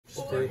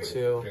Day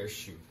 2.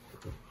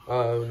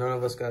 None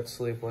of us got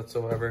sleep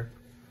whatsoever.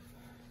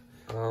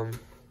 And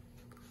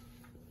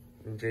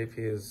JP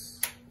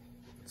is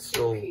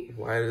still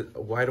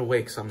wide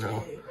awake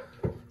somehow.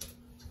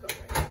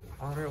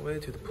 On our way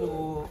to the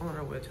pool, on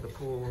our way to the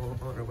pool,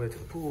 on our way to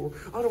the pool,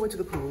 on our way to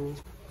the pool.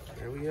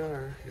 There we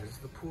are. Here's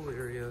the pool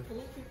area.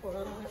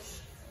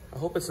 I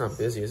hope it's not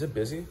busy. Is it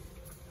busy?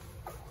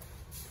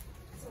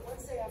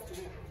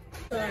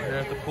 We're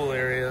at the pool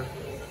area,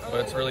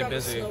 but it's really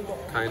busy.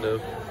 Kind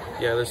of.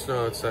 Yeah, there's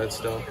snow outside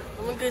still.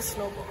 I'm gonna get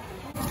snowball.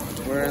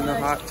 We're in the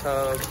hot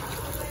tub.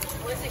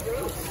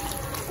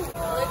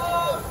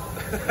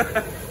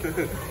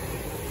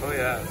 Oh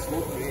yeah,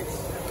 smoked meats.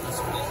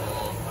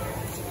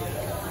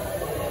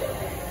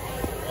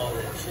 All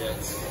that shit.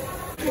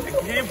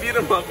 Can you beat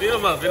him up? Beat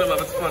him up. Beat him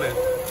up. It's funny.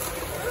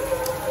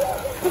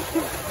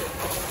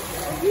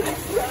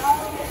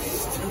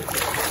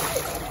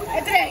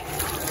 I think.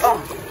 Oh.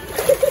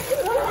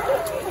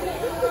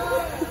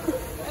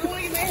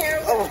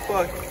 Oh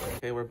fuck.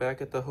 Okay, we're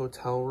back at the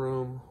hotel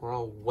room. We're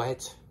all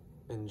wet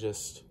and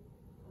just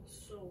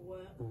so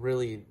wet.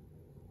 Really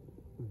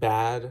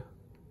bad.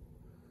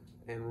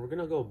 And we're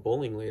gonna go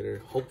bowling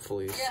later,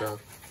 hopefully. Yeah. So.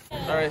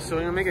 Alright, so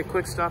we're gonna make a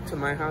quick stop to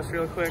my house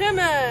real quick.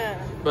 Timmy!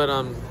 But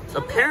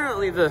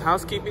apparently the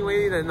housekeeping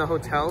lady in the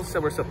hotel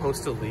said we're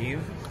supposed to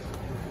leave.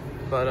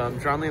 But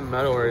Johnny and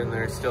Meadow are in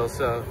there still,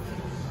 so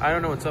I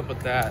don't know what's up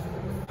with that.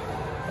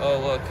 Oh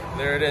look,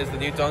 there it is, the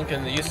new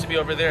Dunkin'. It used to be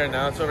over there,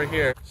 now it's over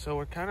here. So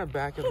we're kind of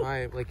back in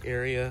my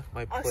area,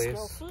 my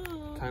place,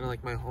 kind of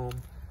like my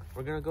home.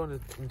 We're gonna go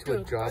into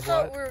a job lot. I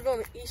thought we were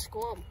going to East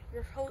Guam.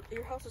 Your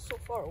house is so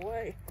far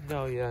away.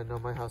 No, yeah, no,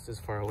 my house is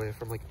far away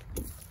from like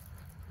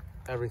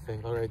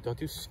everything. All right, don't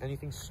do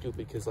anything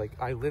stupid, because like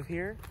I live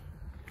here,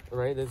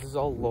 right? This is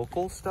all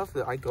local stuff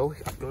that I go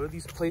to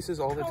these places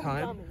all the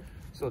time.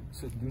 So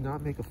do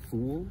not make a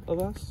fool of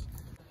us.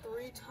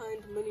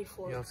 3-tined mini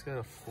fork. Yeah, let's get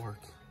a fork.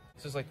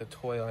 This is like the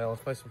toy aisle.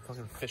 Let's buy some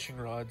fucking fishing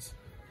rods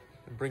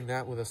and bring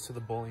that with us to the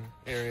bowling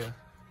area.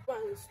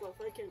 Buying stuff,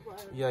 I can't buy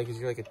it. Yeah, because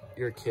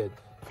you're a kid.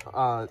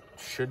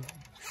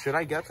 Should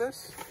I get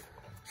this?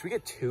 Should we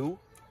get 2?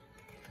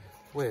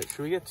 Wait,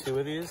 should we get 2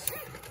 of these?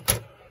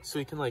 So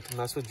we can like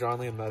mess with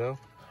Johnny and Meadow?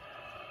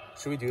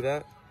 Should we do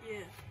that?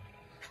 Yeah.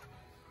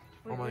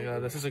 Oh my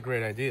god, this is a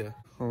great idea.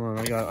 Hold on,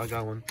 I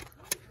got one.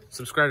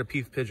 Subscribe to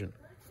Peef Pigeon.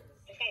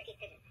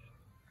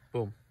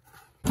 Boom.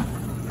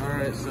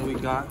 Alright, so we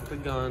got the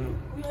gun.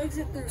 We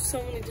exit through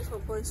so many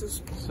different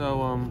places.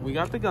 So we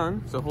got the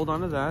gun, so hold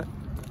on to that.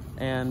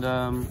 And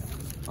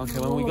okay,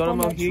 when we go to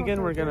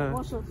Mohegan, we're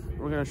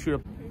gonna shoot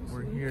up.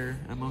 We're here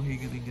at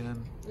Mohegan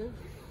again. Yeah.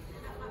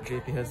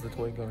 JP has the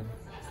toy gun.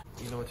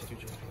 You know what to do,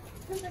 JP.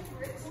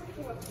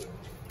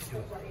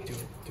 Do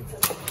it.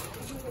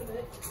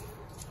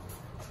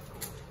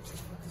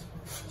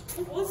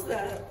 What was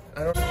that?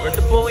 I don't know. We're at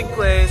the bowling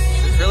place.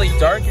 It's really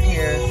dark in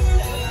here.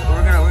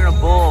 We're gonna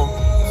bowl.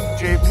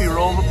 JP,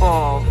 roll the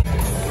ball.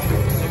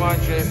 Come on,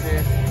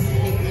 JP.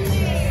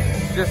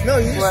 Just no,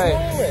 you play.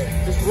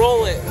 just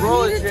roll it. Just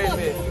roll it. Roll it,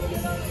 JP.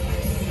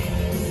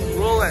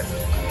 Roll it.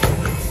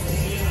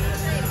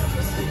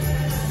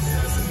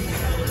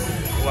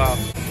 Wow.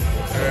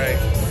 All right.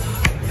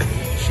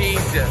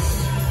 Jesus.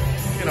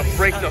 He's gonna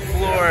break the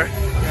floor.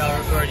 Yeah, I'll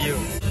record you.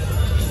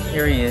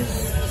 Here he is.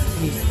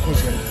 He's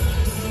pigeon.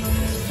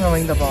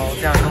 Throwing the ball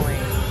down the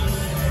lane.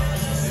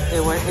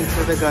 It went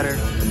into the gutter.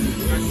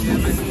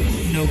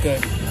 No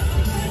good.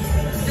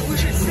 We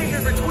should stay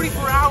here for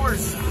 24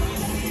 hours.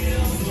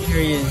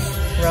 Here he is.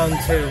 Round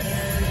 2.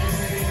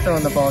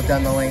 Throwing the ball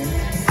down the lane.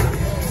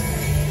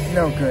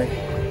 No good.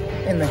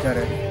 In the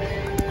gutter.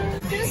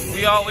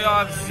 We all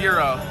have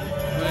 0.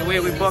 We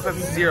both have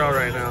 0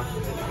 right now.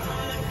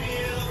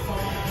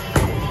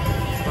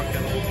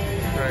 Fucking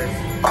Christ.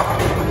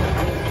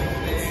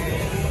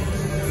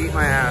 Eat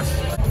my ass.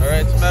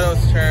 Alright, it's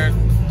Meadow's turn.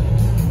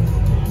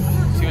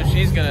 See what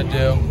she's gonna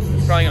do.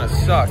 She's probably gonna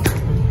suck.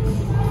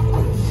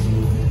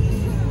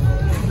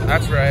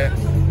 That's right.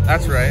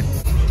 That's right.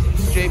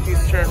 It's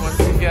JP's turn once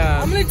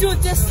again. I'm gonna do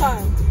it this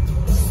time.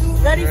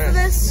 Ready for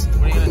this?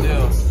 What are you gonna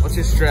do? What's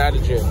your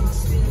strategy?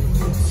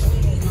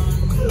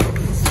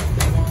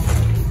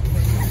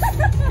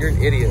 You're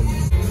an idiot.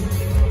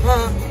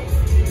 Huh?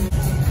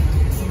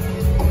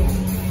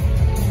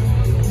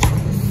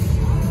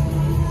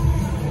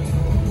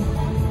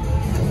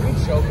 Are you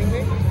choking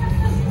me?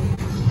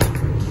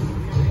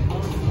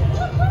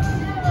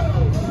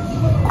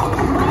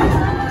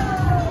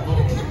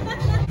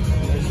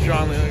 There's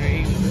John.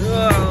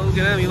 Look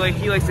at him.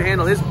 He likes to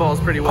handle his balls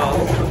pretty well.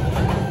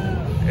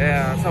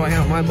 Yeah, that's how I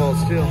handle my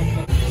balls too.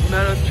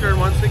 Meadow's turn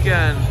once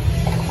again.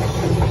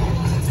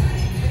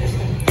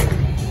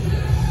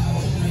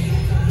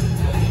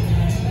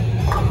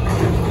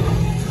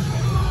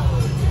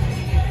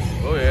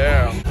 Oh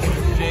yeah.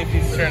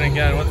 JP's turn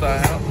again. What the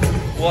hell?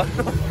 What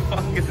the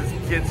fuck is this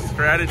kid's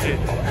strategy?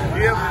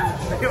 You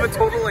have a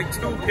total of like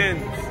 2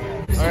 pins.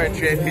 Alright,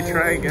 JP,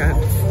 try again.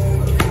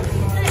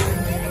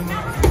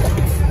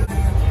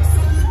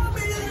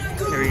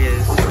 Here he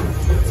is.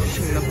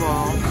 Shooting the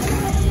ball.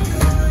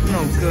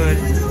 No good.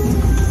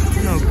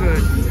 No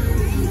good.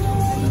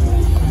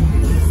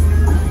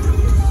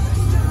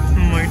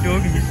 My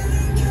doggies.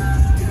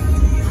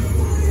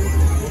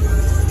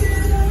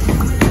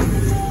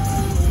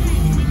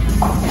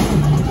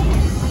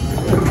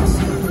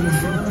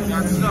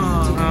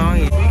 Oh,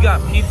 yeah. We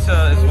got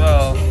pizza as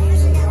well.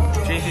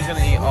 JC's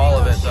gonna eat all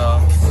of it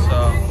though,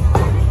 so.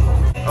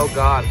 Oh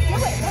God.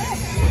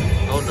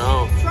 Oh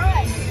no.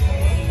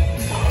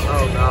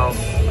 Oh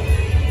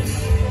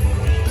no.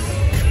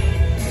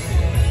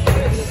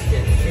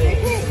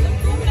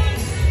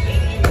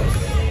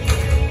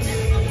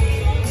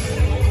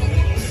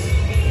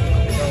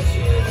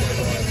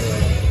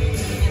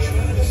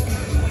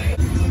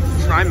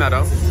 Try,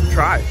 Meadow.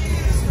 Try.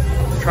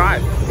 Try.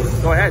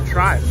 Go ahead,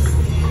 try.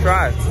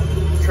 Try.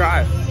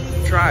 Try.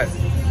 Try.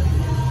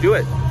 Do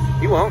it.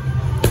 You won't.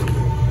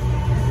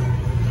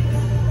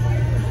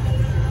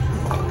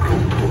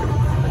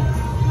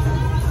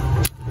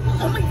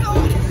 Oh my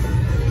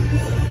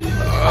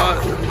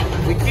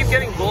God. We keep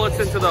getting bullets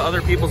into the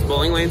other people's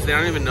bowling lanes. They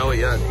don't even know it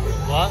yet.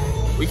 What?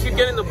 We keep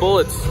getting the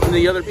bullets in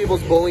the other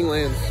people's bowling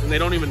lanes, and they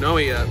don't even know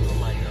it yet. Oh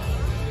my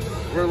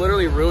God. We're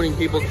literally ruining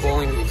people's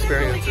bowling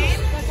experiences.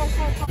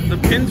 The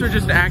pins are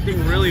just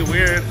acting really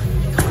weird.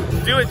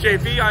 Do it,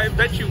 JP. I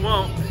bet you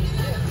won't.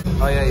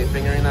 Oh yeah, you're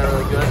fingering that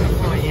really good?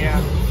 Oh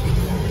yeah.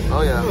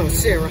 Oh yeah. Oh,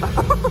 Sarah.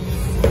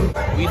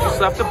 We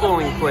just left the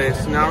bowling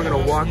place. Now we're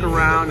gonna walk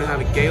around and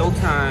have a gay old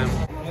time.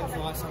 When's the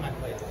last time I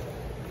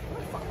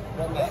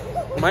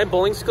played? My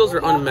bowling skills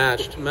are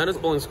unmatched. Metta's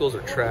bowling skills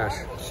are trash.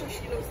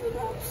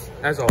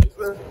 As always.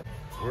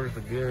 Where's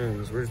the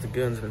guns? Where's the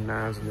guns and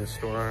knives in this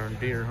store? Our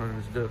deer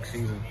hunting's duck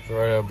season.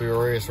 Right, I'll be a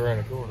race around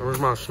the corner. Where's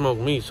my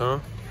smoked meats, huh?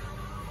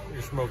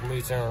 Your smoked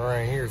meats aren't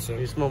right here, so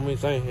These smoked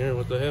meats ain't here.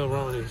 What the hell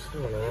wrong with these?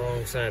 you're on the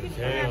wrong side of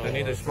town. I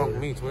need the smoked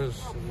meats. Where's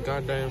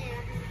goddamn?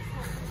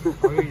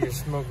 I need your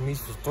smoked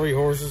meats for 3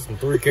 horses and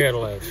 3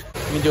 Cadillacs.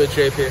 Let me do it,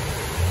 JP.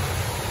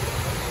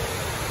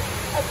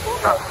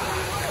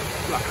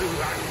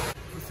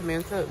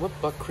 Samantha, what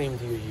butt cream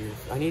do you use?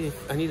 I need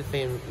a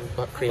fan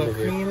butt cream of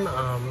you. cream,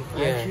 I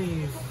Yeah. actually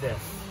use this.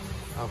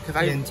 Oh, cause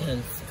I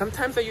Intense.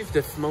 sometimes I use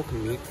the smoked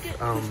meat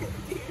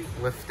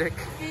lipstick.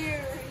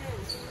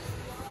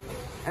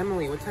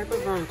 Emily, what type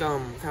of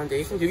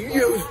foundation do you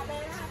use?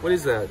 What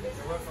is that?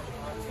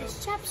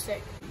 It's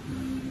chapstick.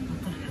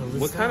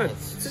 What kind of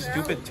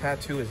stupid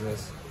tattoo is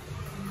this?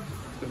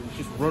 I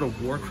just wrote a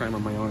war crime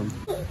on my arm.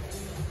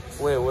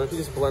 Wait, what if you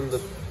just blend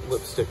the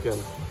lipstick in?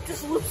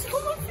 Just lipstick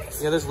on my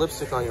face. Yeah, there's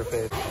lipstick on your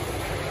face.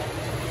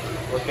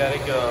 Look at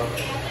it go.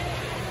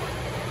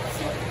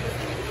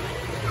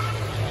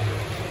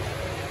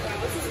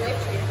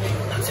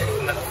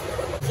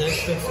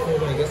 This fits cool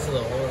when it gets to the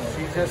hole.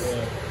 She just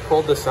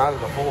pulled this out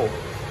of the hole.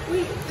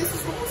 Wait, this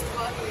is what was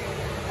caught here.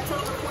 I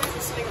thought the coins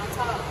were sitting on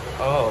top.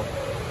 Oh.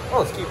 Oh,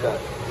 let's keep that.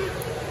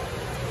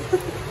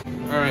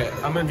 Alright,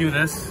 I'm gonna do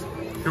this.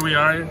 Here we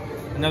are.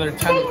 Another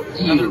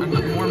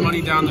more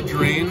money down the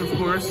drain, of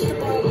course.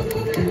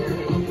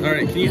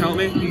 Alright, can you help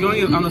me? You go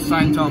on the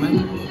side and tell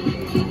me.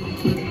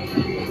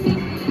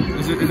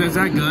 Is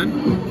that good?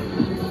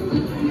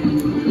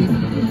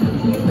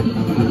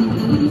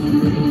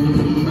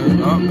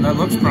 Oh, that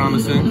looks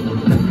promising.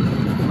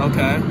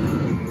 Okay.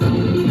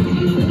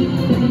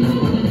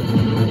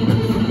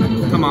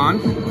 Come on.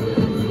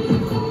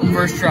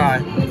 First try.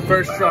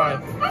 First try.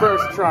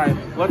 First try.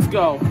 Let's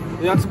go.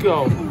 Let's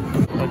go.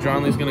 Oh,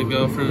 John Lee's gonna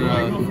go for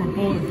Go for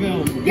Bullet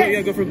Bill.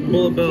 yeah, go for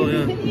Bullet Bill,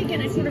 yeah. Hit me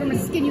again, I swear I'm gonna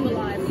skin you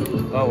alive.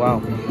 Oh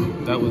wow.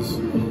 That was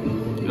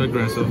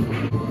aggressive.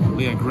 Oh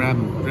yeah, grab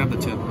him. Grab the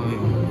tip. Oh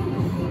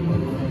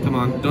yeah. Come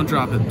on, don't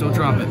drop it. Don't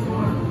drop it.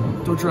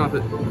 Don't drop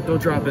it.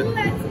 Don't drop it.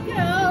 Let's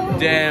go.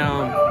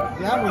 Damn.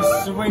 That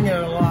was swinging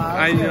a lot.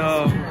 I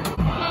know.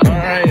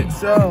 Alright,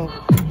 so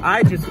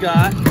I just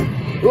got a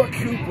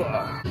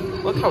Koopa.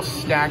 Look how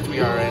stacked we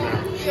are right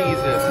now.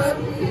 Jesus.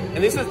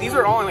 And these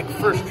are all in like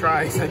first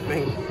tries, I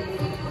think. No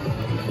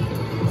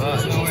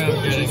way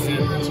I'm getting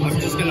it. I'm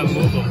just gonna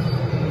move them.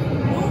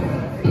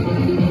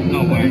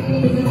 No way.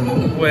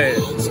 Wait.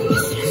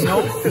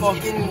 No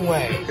fucking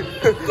way.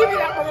 Give me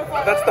that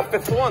motherfucker. That's the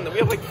 5th one. We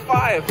have like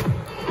 5.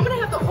 I'm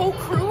gonna have the whole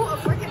crew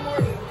of Rick and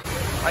Morty.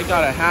 I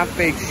got a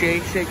half-baked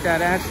shake. Shake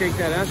that ass,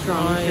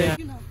 John. Oh, yeah.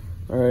 You know,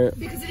 Alright.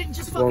 because it didn't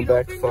just Going fucking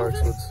back open far,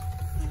 so this.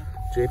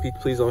 it's JP,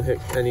 please don't hit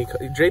any.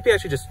 JP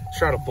actually just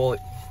shot a bullet.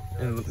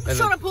 And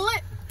Shot a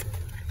bullet?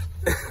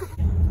 No,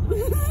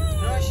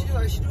 I should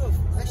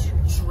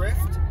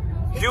drift.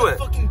 Do the it.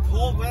 Fucking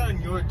pull right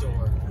on your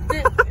door.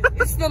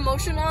 It's the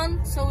motion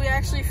on, so we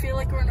actually feel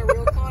like we're in a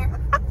real car.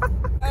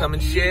 Come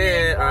and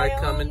shit. I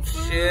come and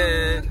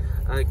shit.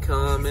 I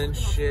come and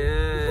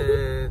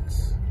shit.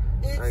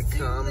 I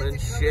come and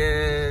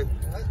shit.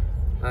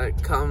 I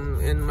come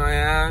in my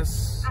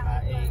ass.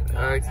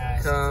 I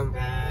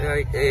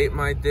ate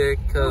my dick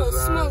Oh, cause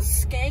it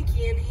smells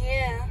skanky in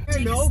here.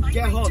 No,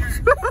 get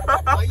hooked.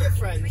 All your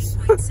friends.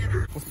 let's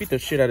beat the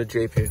shit out of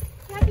JP.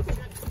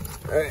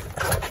 Alright.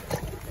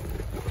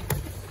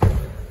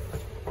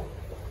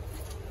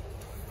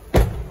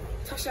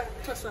 Touch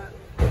that, touch that.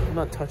 I'm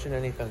not touching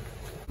anything.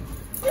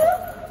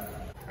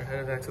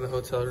 headed back to the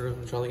hotel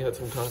room. Charlie got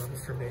some coffee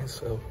for me,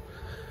 so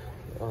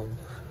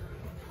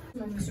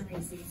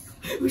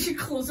We should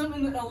close them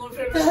in the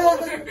elevator.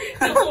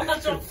 Don't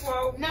watch them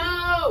flow.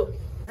 No!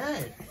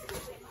 Hey!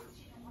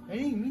 I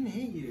didn't mean to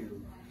hit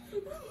you.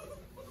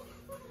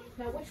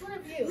 Now, which one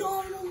of you?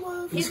 No,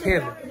 no, it's hit the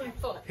him. back of my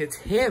foot? It's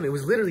him. It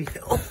was literally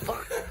him. Oh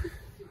fuck.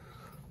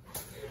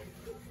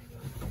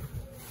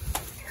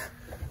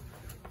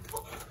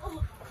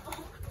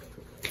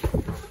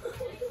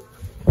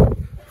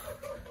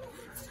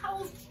 This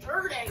towel's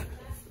dirty.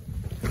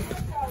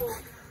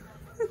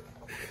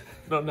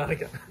 No, not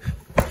again.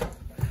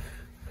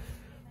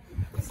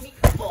 It's me.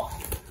 Oh,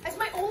 that's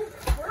my old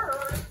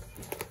fur.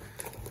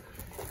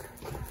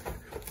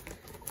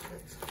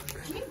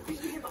 Can you beat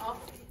him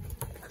up?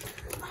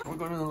 We're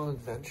going on a little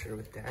adventure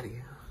with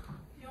Daddy.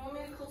 You want me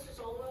to close this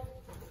all the way?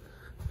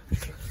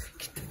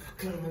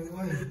 Get out of my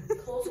way.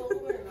 Close all the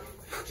way or not?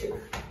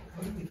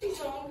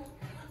 Dog.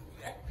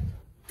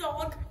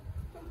 Dog.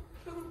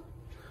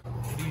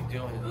 What are you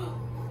doing?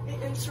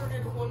 It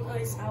inserted one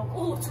ice out.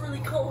 Oh, it's really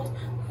cold.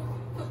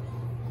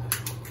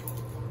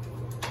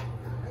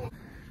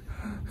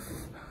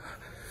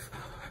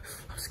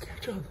 I'm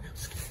scared, John. I'm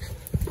scared.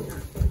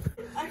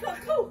 I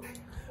got Coke.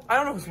 I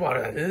don't know whose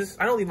water that is.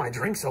 I don't leave my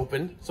drinks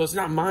open, so it's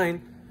not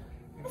mine.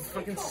 You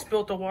fucking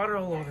spilt the water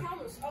all I over.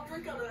 promise. I'll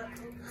drink out of that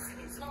Coke.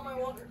 It's not my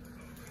water.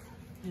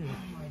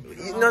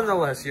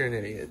 Nonetheless, you're an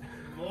idiot.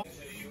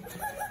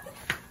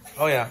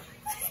 Oh yeah.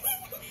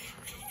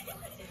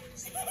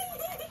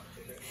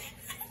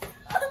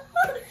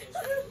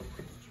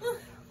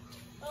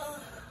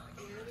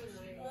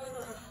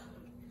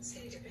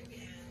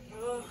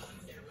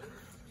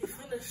 You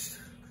finished.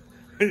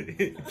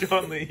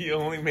 John Lee, you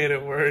only made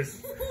it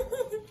worse.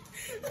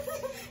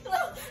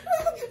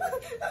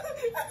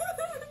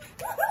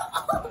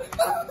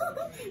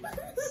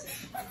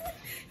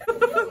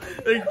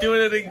 They're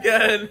doing it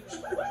again.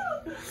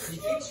 You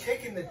keep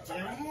kicking the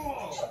damn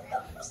wall.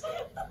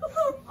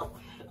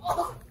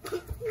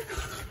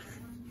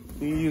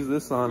 You use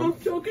this on him. I'm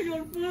choking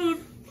on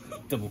food.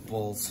 Double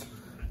balls.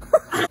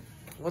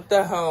 What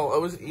the hell? I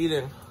was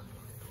eating.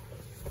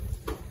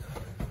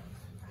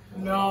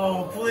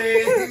 No,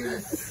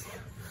 please.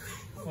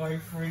 Why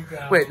freak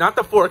out? Wait, not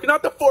the fork,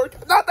 not the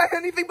fork, not the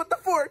anything but the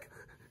fork.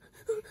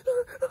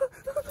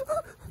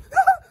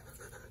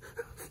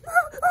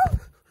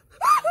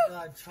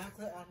 God,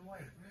 chocolate on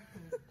white.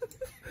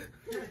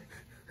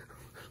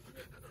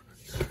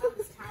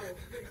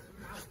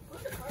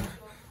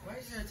 Why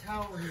is there a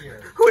towel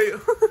here? Wait.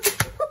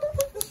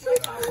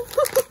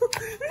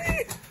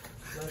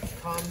 Let's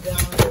calm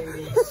down,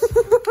 ladies.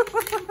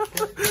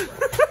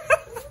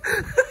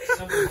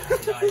 Someone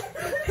might die.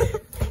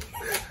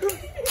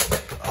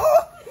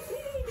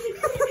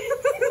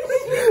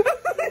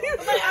 Put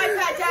my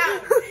iPad down.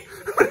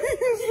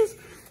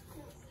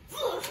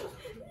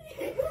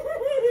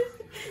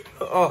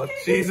 Oh,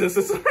 Jesus,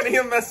 it's already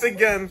a mess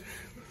again.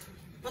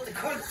 What the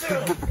Coke do?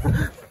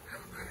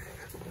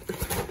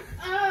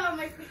 Oh,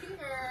 my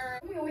finger.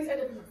 We always had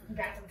to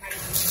back and fight.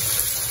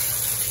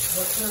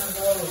 What's one of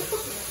those?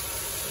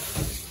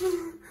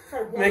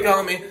 Make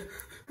on me.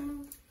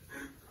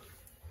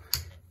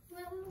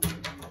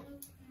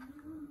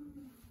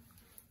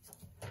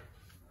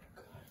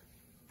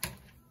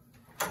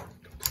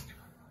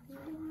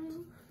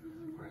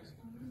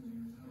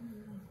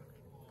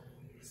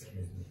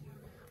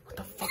 What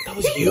the fuck? That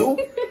was you?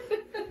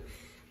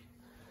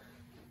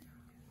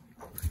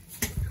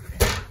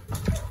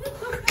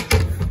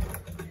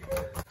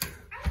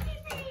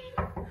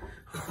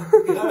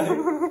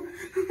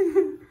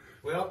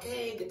 We're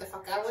okay, get the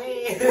fuck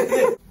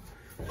away.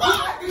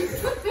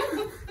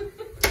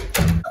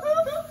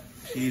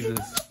 Jesus.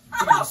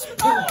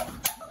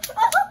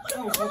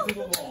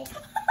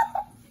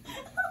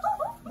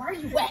 Why are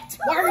you wet?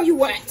 Why are you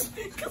wet?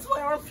 Because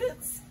my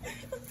armpits.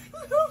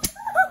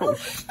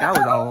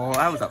 Oh,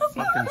 that was a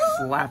fucking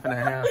slap and a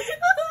half.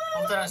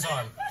 I'm done his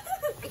arm.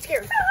 I'm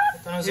scared.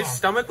 Done his His arm.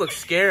 stomach looks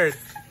scared.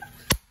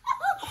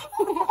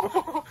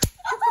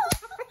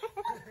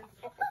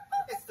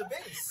 It's the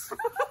base.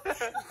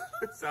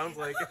 It sounds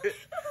like it.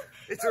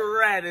 It's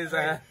red as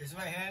a Is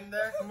my hand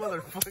there?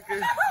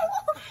 motherfucker.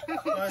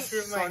 Oh,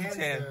 shoot, my hand's Suntan.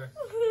 there.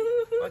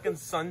 Fucking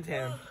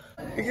suntan.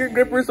 Get your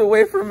grippers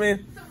away from me.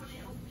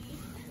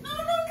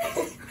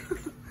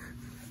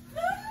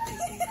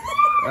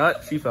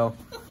 She fell.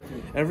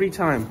 Every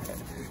time.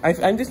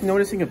 I'm just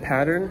noticing a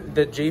pattern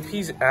that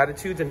JP's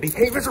attitudes and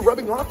behaviors are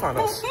rubbing off on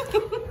us.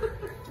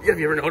 Have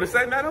you ever noticed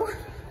that, Meadow?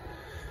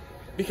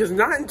 Because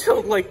not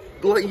until like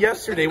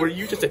yesterday were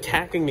you just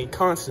attacking me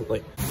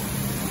constantly.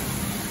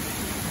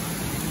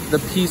 The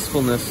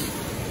peacefulness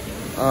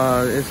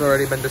has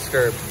already been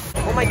disturbed.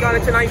 Oh my god,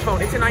 it's an iPhone.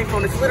 It's an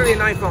iPhone. It's literally an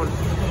iPhone.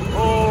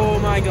 Oh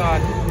my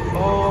god.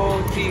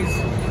 Oh jeez.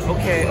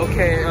 Okay.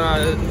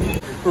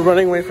 We're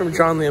running away from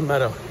John Lee and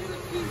Meadow.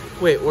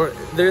 Wait,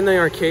 they're in the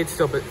arcade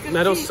still, but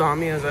Meadow saw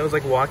me as I was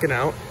like walking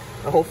out.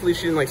 Hopefully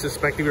she didn't like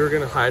suspect that we were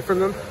gonna hide from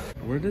them.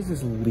 Where does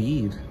this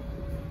lead?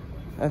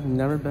 I've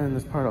never been in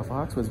this part of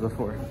Foxwoods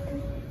before.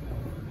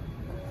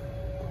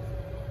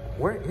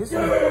 Where is he?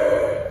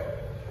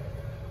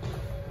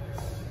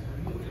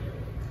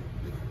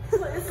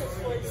 What is this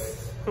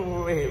place?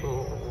 Wait,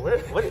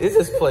 what is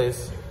this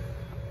place?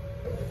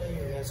 I think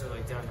you guys are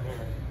like down here.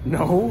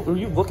 No, were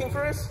you looking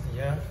for us?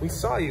 Yeah. We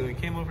saw you. We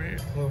came over here.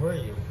 Where were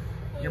you?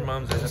 Your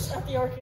mom's ass. At the arcade.